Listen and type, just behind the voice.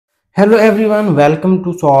Hello everyone, welcome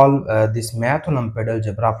to solve this math Olympiad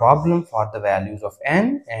algebra problem for the values of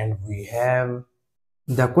n, and we have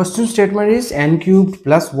the question statement is n cubed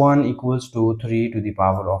plus 1 equals to 3 to the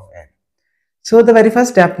power of n. So the very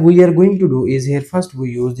first step we are going to do is here first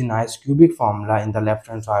we use the nice cubic formula in the left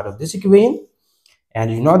hand side of this equation, and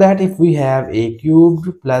you know that if we have a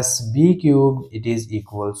cubed plus b cubed, it is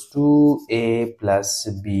equals to a plus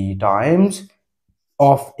b times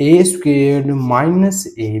of a squared minus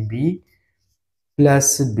ab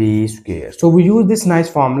plus b square. So we use this nice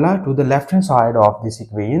formula to the left hand side of this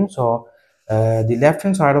equation. So the left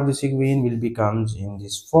hand side of this equation will becomes in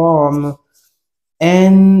this form: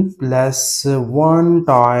 n plus 1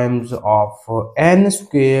 times of n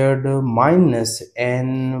squared minus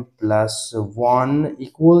n plus 1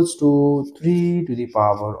 equals to 3 to the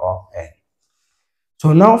power of n.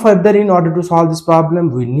 So now further, in order to solve this problem,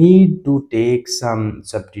 we need to take some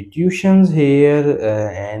substitutions here,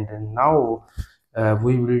 and now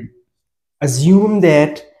we will assume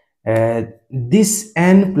that this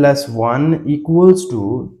n plus 1 equals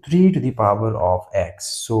to 3 to the power of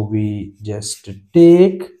x. So we just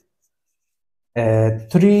take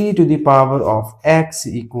 3 to the power of x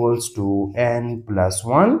equals to n plus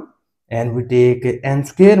 1, and we take n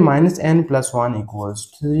square minus n plus 1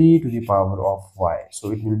 equals 3 to the power of y.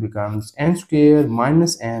 So it will becomes n square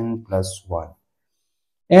minus n plus 1,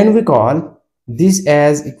 and we call this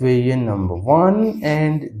as equation number 1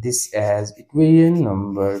 and this as equation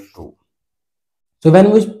number 2. So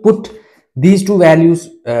when we put these two values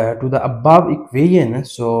to the above equation,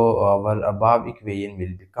 so our above equation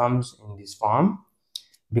will becomes in this form.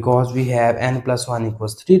 Because we have n plus 1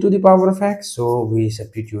 equals 3 to the power of x, so we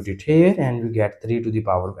substitute it here and we get 3 to the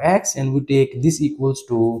power of x, and we take this equals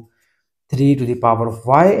to 3 to the power of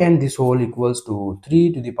y, and this whole equals to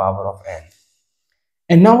 3 to the power of n.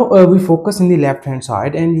 And now we focus in the left hand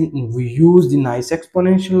side and we use the nice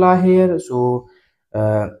exponential law here. So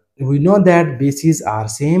we know that bases are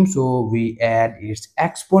same, so we add its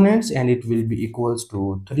exponents and it will be equals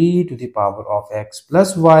to 3 to the power of x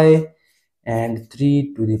plus y and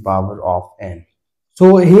 3 to the power of n.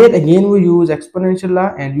 So here again we use exponential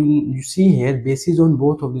law, and you see here bases on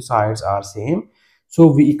both of the sides are same,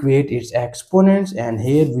 so we equate its exponents, and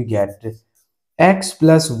here we get x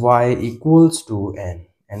plus y equals to n,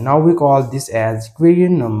 and now we call this as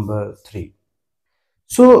equation number 3.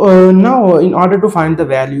 So now in order to find the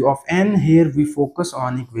value of n, here we focus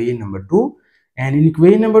on equation number 2, and in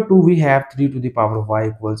equation number 2 we have 3 to the power of y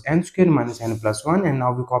equals n square minus n plus 1, and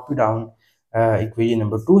now we copy down equation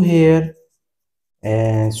number 2 here,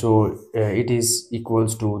 and so it is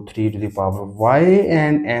equals to 3 to the power of y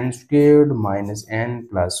and n squared minus n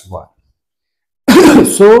plus 1.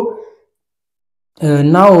 So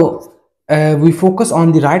now we focus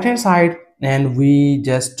on the right hand side, and we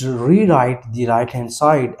just rewrite the right hand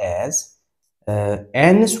side as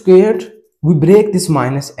n squared. We break this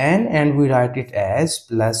minus n and we write it as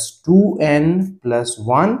plus 2n plus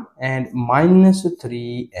 1 and minus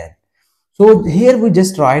 3n. So here we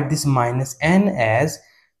just write this minus n as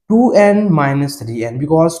 2n minus 3n,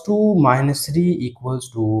 because 2 minus 3 equals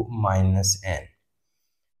to minus n.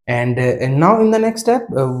 And now in the next step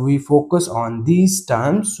we focus on these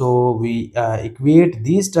terms, so we equate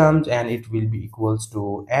these terms and it will be equals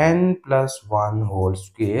to n plus 1 whole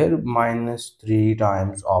square minus 3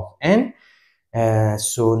 times of n.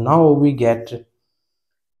 So now we get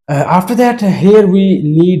after that, here we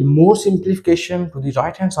need more simplification to the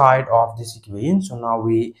right hand side of this equation. So now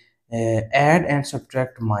we add and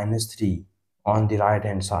subtract minus 3 on the right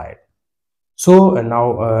hand side. So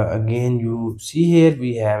now again you see here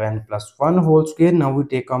we have n plus 1 whole square. Now we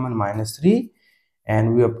take common minus 3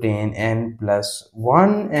 and we obtain n plus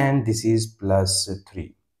 1, and this is plus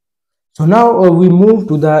 3. So now we move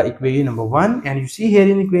to the equation number 1, and you see here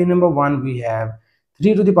in equation number 1 we have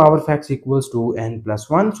 3 to the power of x equals to n plus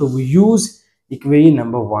 1. So we use equation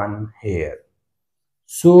number 1 here.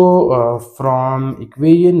 So from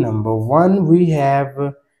equation number 1 we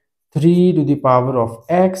have 3 to the power of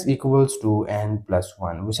x equals to n plus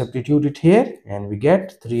 1. We substitute it here and we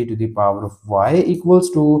get 3 to the power of y equals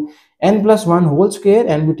to n plus 1 whole square,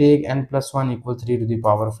 and we take n plus 1 equal 3 to the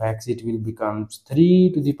power of x. It will become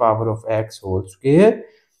 3 to the power of x whole square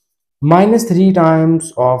minus 3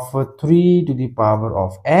 times of 3 to the power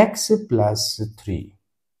of x plus 3.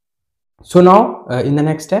 So now in the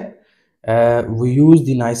next step we use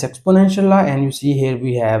the nice exponential law, and you see here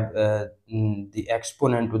we have the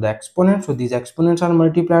exponent to the exponent, so these exponents are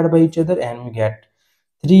multiplied by each other and we get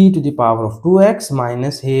 3 to the power of 2x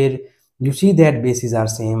minus, here You see that bases are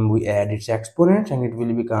same, we add its exponent and it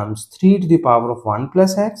will becomes 3 to the power of 1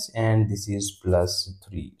 plus x, and this is plus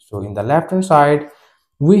 3. So in the left hand side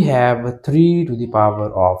we have 3 to the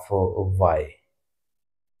power of y.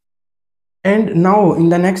 And now in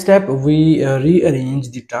the next step we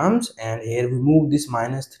rearrange the terms, and here we move this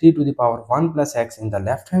minus 3 to the power of 1 plus x in the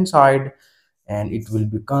left hand side, and it will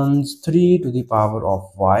becomes 3 to the power of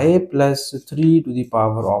y plus 3 to the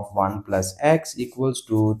power of 1 plus x equals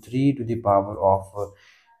to 3 to the power of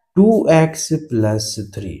 2x plus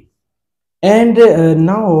 3. And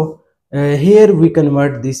now here we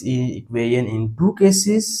convert this equation in two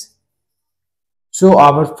cases. So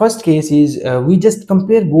our first case is we just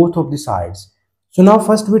compare both of the sides. So now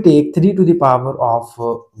first we take 3 to the power of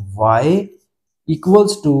y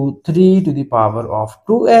equals to 3 to the power of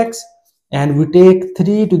 2x, and we take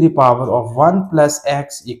 3 to the power of 1 plus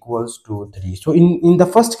x equals to 3. So in the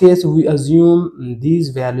first case we assume these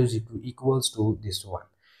values equals to this one,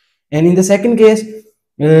 and in the second case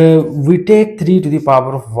we take 3 to the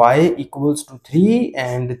power of y equals to 3,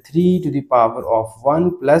 and 3 to the power of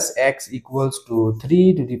 1 plus x equals to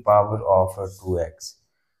 3 to the power of 2x.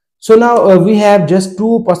 So now we have just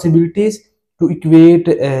two possibilities to equate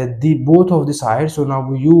the both of the sides. So now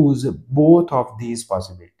we use both of these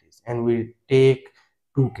possibilities and we take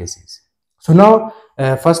two cases. So now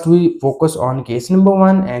first we focus on case number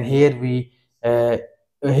one, and here we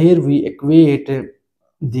equate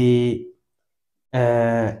the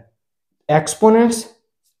uh, exponents.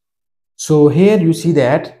 So here you see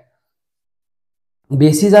that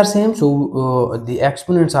bases are same, so the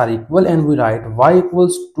exponents are equal, and we write y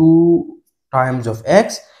equals 2 times of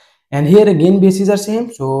x, and here again bases are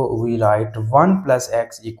same, so we write 1 plus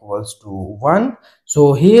x equals to 1.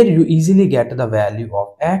 So here you easily get the value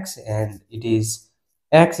of x, and it is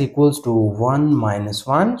x equals to 1 minus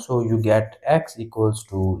 1, so you get x equals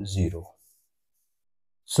to 0.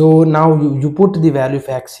 So now you put the value of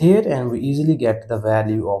x here, and we easily get the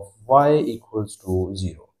value of y equals to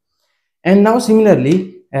 0. And now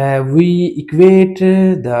similarly we equate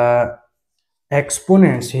the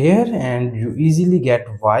exponents here, and you easily get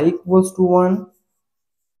y equals to 1,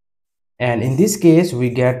 and in this case we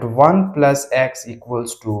get 1 plus x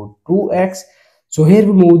equals to 2x. So here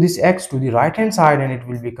we move this x to the right hand side, and it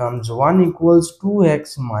will becomes 1 equals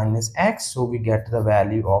 2x minus x, so we get the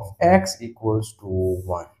value of x equals to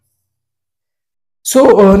 1.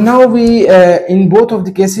 So now we in both of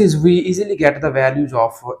the cases we easily get the values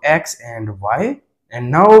of x and y,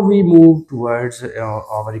 and now we move towards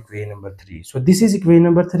our equation number 3. So this is equation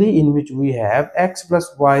number 3, in which we have x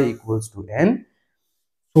plus y equals to n.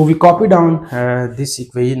 So we copy down this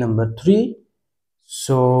equation number 3.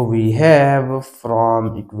 So we have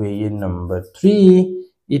from equation number 3,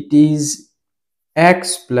 it is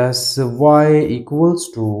x plus y equals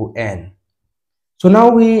to n. So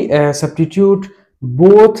now we substitute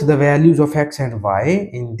both the values of x and y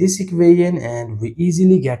in this equation, and we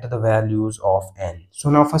easily get the values of n. So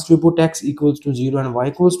now first we put x equals to 0 and y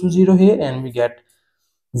equals to 0 here, and we get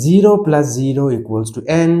 0 plus 0 equals to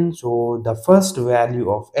n. So the first value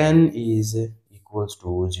of n is equals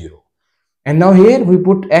to 0. And now here we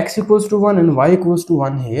put x equals to 1 and y equals to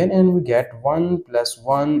 1 here, and we get 1 plus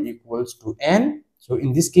 1 equals to n. So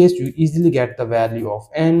in this case you easily get the value of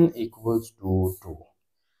n equals to 2.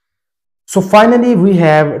 So finally we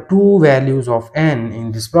have two values of n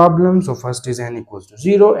in this problem. So first is n equals to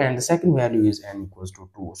 0, and the second value is n equals to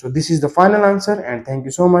 2. So this is the final answer, and thank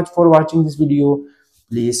you so much for watching this video.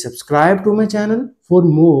 Please subscribe to my channel for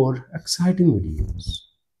more exciting videos.